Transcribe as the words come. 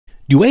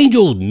Do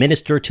angels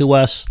minister to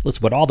us?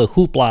 Listen, with all the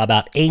hoopla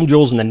about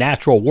angels in the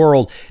natural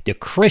world, the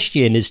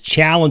Christian is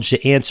challenged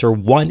to answer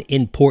one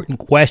important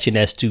question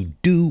as to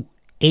do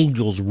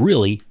angels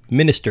really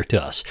minister to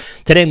us?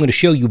 Today I'm going to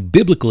show you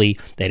biblically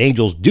that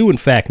angels do in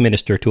fact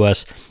minister to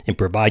us and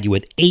provide you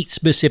with 8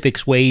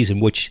 specific ways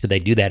in which they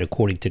do that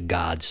according to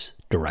God's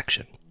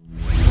direction.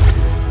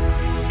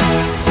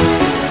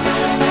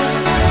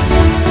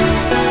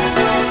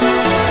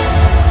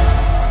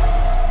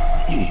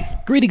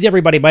 Greetings,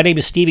 everybody. My name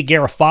is Stevie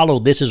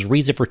Garofalo. This is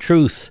Reason for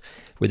Truth,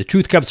 where the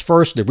truth comes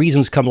first, the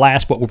reasons come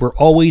last, but we're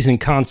always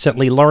and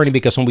constantly learning,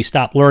 because when we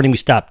stop learning, we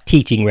stop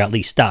teaching, or at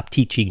least stop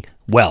teaching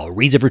well.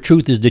 Reason for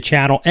Truth is the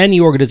channel and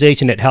the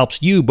organization that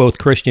helps you, both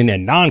Christian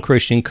and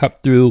non-Christian, cut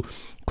through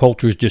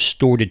culture's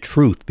distorted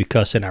truth,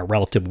 because in our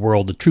relative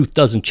world, the truth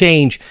doesn't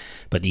change,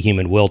 but the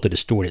human will to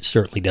distort it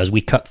certainly does.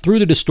 We cut through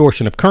the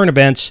distortion of current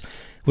events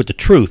with the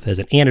truth as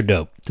an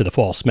antidote to the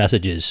false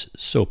messages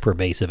so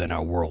pervasive in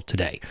our world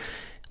today.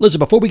 Listen,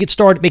 before we get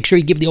started, make sure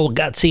you give the old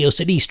Grazie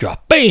Sinistra,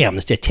 bam,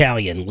 this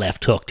Italian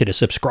left hook to the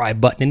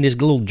subscribe button, and this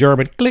little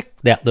German, click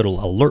that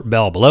little alert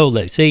bell below.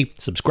 Let's see,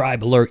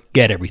 subscribe, alert,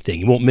 get everything.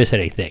 You won't miss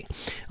anything.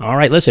 All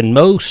right, listen,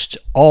 most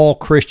all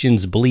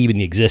Christians believe in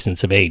the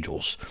existence of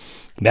angels.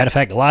 Matter of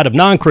fact, a lot of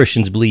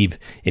non-Christians believe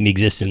in the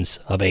existence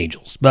of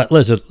angels. But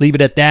listen, leave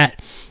it at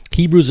that.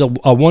 Hebrews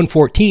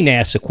 1:14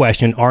 asks the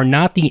question, are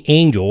not the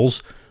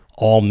angels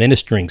all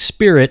ministering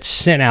spirits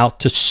sent out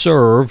to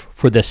serve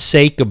for the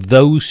sake of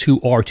those who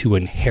are to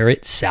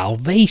inherit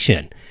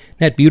salvation? Isn't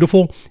that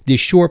beautiful? This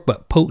short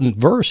but potent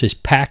verse is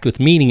packed with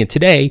meaning, and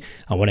today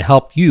I want to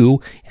help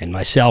you and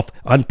myself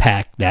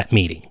unpack that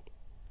meaning.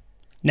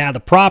 Now,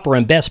 the proper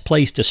and best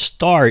place to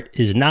start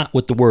is not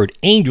with the word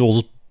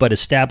angels, but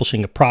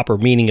establishing a proper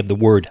meaning of the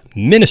word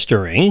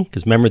ministering,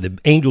 because remember, the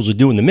angels are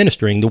doing the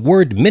ministering. The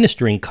word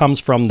ministering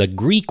comes from the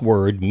Greek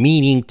word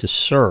meaning to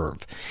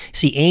serve.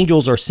 See,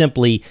 angels are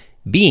simply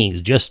beings.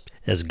 Just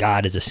as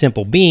God is a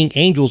simple being,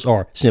 angels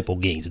are simple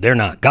beings. They're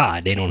not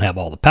God. They don't have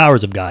all the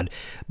powers of God.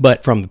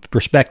 But from the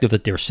perspective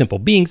that they're simple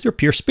beings, they're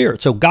pure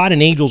spirit. So God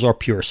and angels are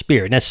pure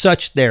spirit. And as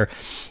such, they're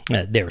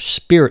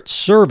spirit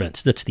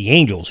servants. That's the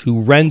angels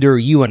who render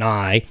you and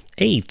I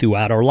aid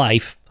throughout our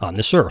life on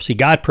this earth. See,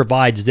 God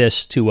provides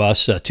this to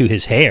us, to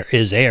his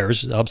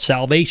heirs of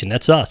salvation.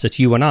 That's us. That's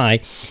you and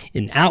I,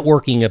 in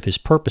outworking of his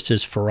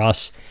purposes for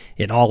us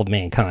and all of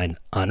mankind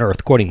on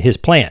earth, according to his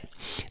plan.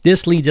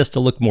 This leads us to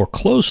look more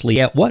closely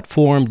at what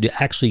form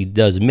actually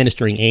does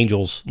ministering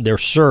angels, their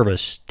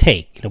service,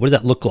 take. What does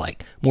that look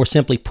like? More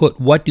simply put,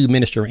 what do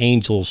ministering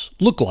angels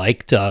look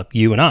like to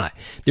you and I?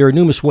 There are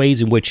numerous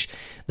ways in which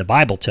the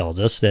Bible tells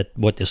us that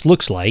what this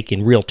looks like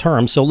in real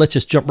terms, so let's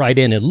just jump right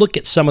in and look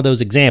at some of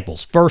those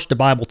examples. First, the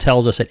Bible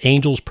tells us that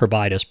angels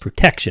provide us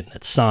protection.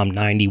 That's Psalm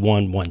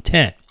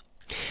 91:110.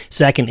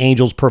 Second,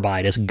 angels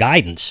provide us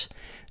guidance.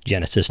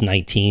 Genesis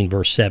 19,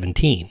 verse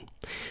 17.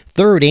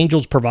 Third,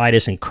 angels provide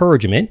us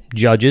encouragement.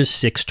 Judges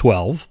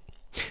 6:12.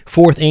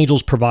 Fourth,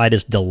 angels provide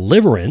us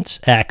deliverance.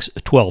 Acts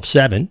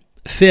 12:7.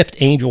 Fifth,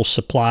 angels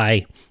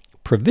supply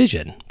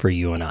provision for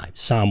you and I.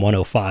 Psalm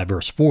 105,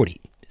 verse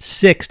 40.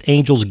 Sixth,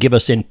 angels give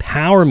us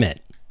empowerment.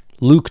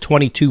 Luke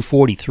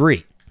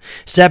 22:43.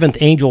 Seventh,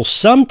 angels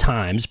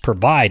sometimes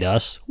provide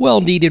us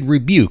well-needed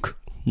rebuke.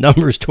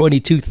 Numbers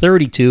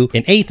 22:32.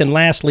 And eighth and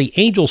lastly,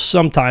 angels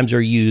sometimes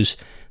are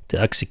used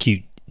to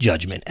execute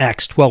judgment.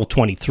 Acts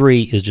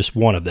 12:23 is just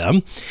one of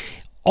them.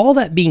 All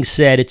that being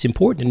said, it's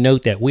important to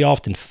note that we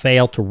often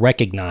fail to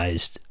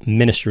recognize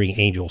ministering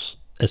angels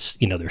as,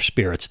 their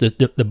spirits.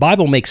 The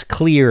Bible makes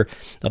clear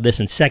of this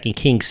in 2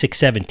 Kings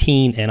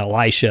 6:17, and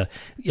Elisha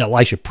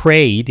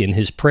prayed in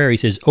his prayer. He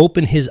says,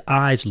 "Open his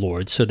eyes,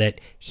 Lord, so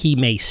that he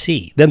may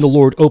see." Then the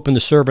Lord opened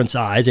the servant's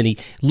eyes, and he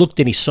looked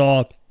and he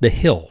saw the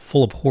hill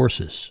full of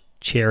horses,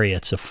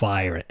 chariots of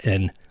fire,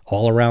 and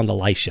all around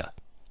Elisha.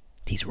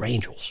 These were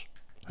angels.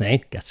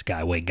 Hey, that's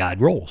the way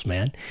God rolls,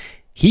 man.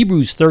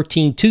 Hebrews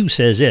 13:2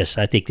 says this.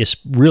 I think this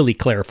really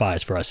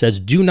clarifies for us. It says,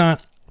 "Do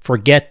not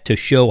forget to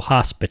show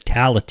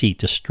hospitality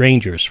to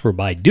strangers, for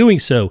by doing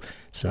so,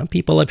 some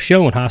people have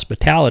shown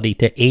hospitality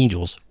to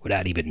angels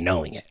without even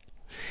knowing it."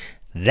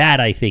 That,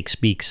 I think,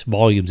 speaks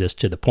volumes as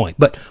to the point.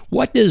 But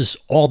what does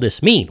all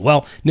this mean?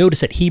 Well,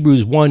 notice that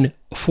Hebrews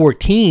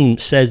 1:14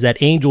 says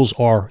that angels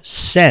are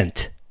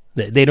sent.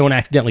 They don't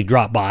accidentally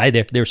drop by.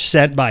 They're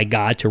sent by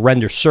God to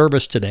render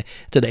service to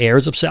the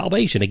heirs of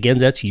salvation. Again,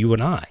 that's you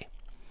and I.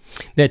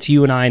 That's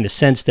you and I in the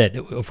sense that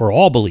for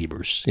all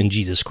believers in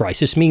Jesus Christ.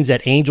 This means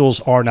that angels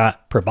are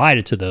not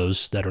provided to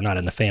those that are not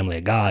in the family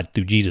of God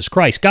through Jesus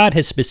Christ. God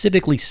has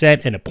specifically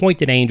sent and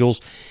appointed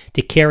angels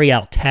to carry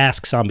out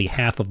tasks on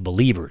behalf of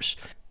believers.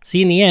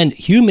 See, in the end,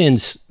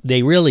 humans,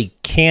 they really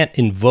can't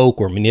invoke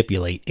or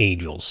manipulate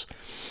angels.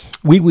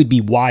 We would be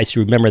wise to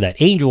remember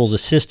that angels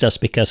assist us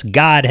because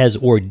God has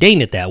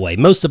ordained it that way.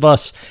 Most of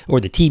us,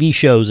 or the TV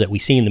shows that we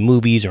see in the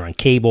movies or on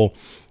cable,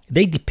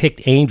 they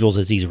depict angels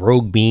as these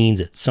rogue beings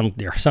that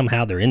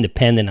somehow they're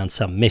independent on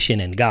some mission,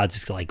 and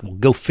God's like, well,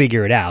 go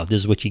figure it out.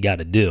 This is what you got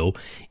to do.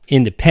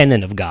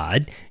 Independent of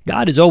God.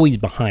 God is always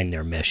behind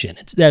their mission.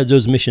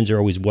 Those missions are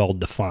always well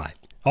defined.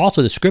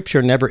 Also, the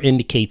scripture never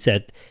indicates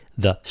that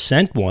the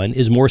sent one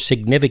is more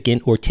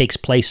significant or takes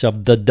place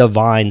of the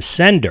divine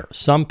sender.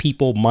 Some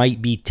people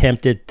might be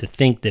tempted to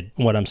think that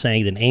what I'm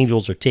saying, that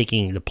angels are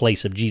taking the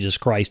place of Jesus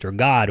Christ or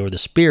God or the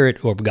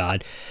Spirit of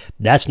God.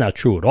 That's not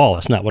true at all.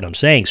 That's not what I'm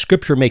saying.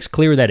 Scripture makes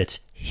clear that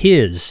it's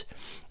his,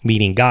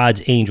 meaning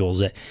God's angels,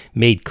 that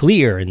made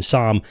clear in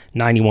Psalm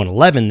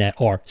 91:11 that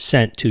are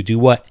sent to do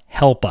what?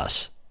 Help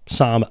us.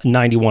 Psalm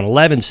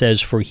 91:11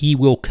 says, "For he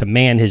will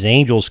command his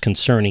angels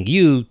concerning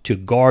you to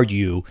guard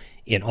you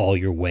in all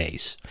your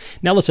ways."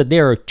 Now listen,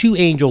 there are two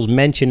angels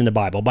mentioned in the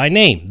Bible by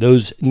name.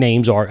 Those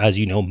names are, as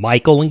you know,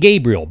 Michael and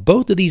Gabriel.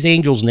 Both of these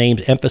angels'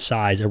 names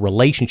emphasize a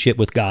relationship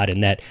with God,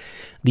 and that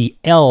the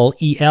El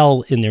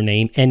in their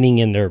name, ending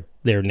in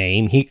their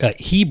name,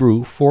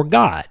 Hebrew for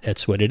God.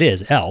 That's what it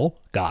is, El,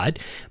 God.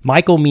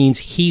 Michael means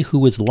he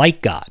who is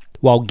like God,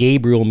 while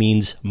Gabriel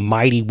means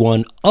mighty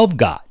one of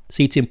God.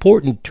 See, it's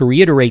important to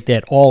reiterate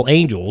that all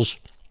angels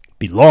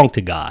belong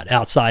to God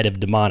outside of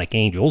demonic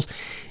angels,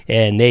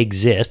 and they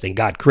exist, and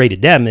God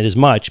created them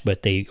inasmuch,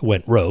 but they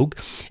went rogue.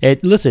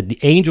 And listen, the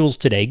angels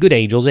today, good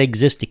angels, they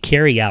exist to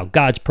carry out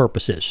God's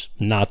purposes,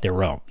 not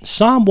their own.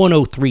 Psalm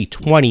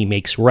 103:20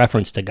 makes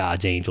reference to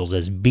God's angels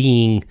as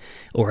being,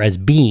 or as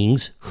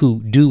beings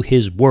who do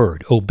his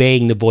word,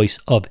 obeying the voice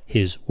of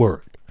his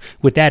word.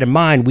 With that in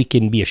mind, we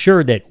can be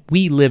assured that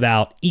we live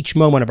out each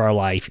moment of our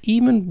life,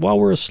 even while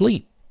we're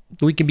asleep.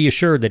 We can be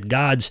assured that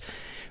God's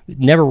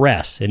never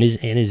rests, and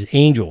his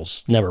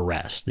angels never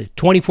rest. They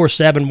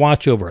 24/7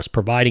 watch over us,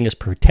 providing us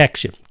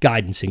protection,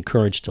 guidance,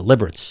 encouragement,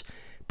 deliverance,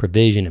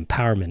 provision,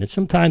 empowerment, and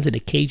sometimes an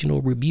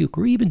occasional rebuke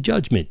or even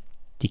judgment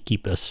to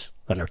keep us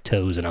on our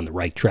toes and on the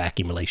right track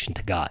in relation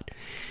to God.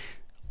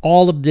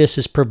 All of this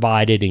is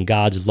provided in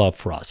God's love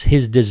for us,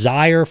 his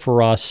desire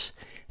for us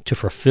to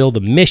fulfill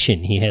the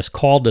mission he has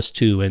called us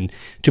to, and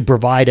to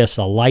provide us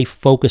a life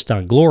focused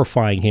on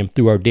glorifying him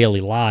through our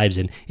daily lives.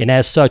 And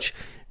as such,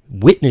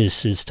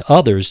 witnesses to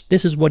others,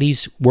 this is what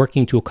he's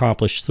working to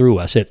accomplish through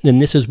us. And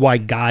this is why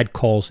God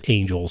calls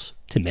angels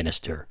to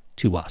minister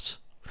to us.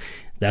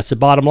 That's the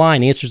bottom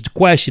line. Answers the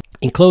question.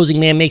 In closing,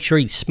 man, make sure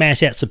you smash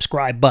that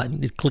subscribe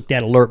button. Just click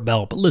that alert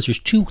bell. But listen, there's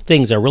two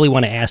things I really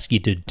want to ask you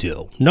to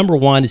do. Number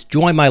one is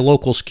join my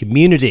Locals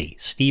community.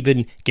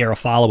 Stephen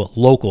Garofalo at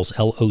Locals,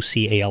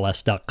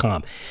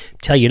 LOCALS.com.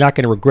 Tell you, you're not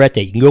going to regret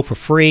that. You can go for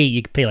free.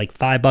 You can pay like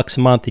 $5 a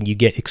month, and you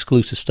get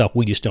exclusive stuff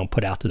we just don't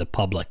put out to the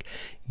public.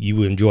 You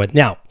will enjoy it.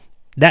 Now,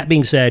 that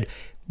being said,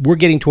 we're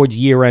getting towards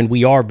year end.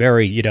 We are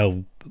very,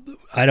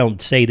 I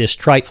don't say this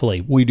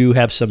trifling. We do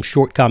have some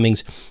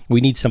shortcomings. We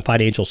need some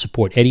financial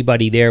support.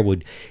 Anybody there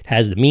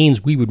has the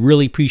means. We would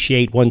really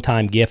appreciate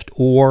one-time gift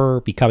or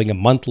becoming a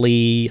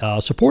monthly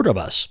supporter of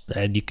us.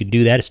 And you can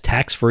do that. It's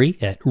tax-free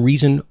at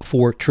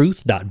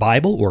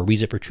reasonfortruth.bible or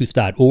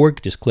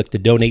reasonfortruth.org. Just click the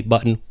donate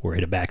button or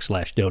hit a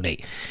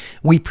 /donate.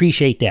 We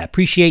appreciate that.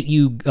 Appreciate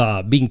you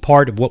being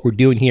part of what we're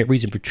doing here at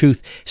Reason for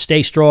Truth.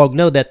 Stay strong.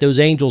 Know that those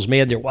angels,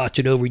 man, they're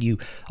watching over you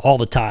all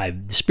the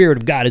time. The Spirit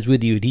of God is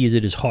with you. He is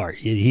in his heart.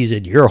 He's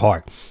in your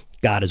heart.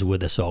 God is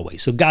with us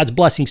always. So God's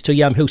blessings to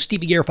you. I'm host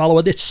Stevie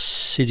Garofalo.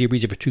 This is your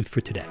Reason for Truth for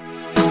today.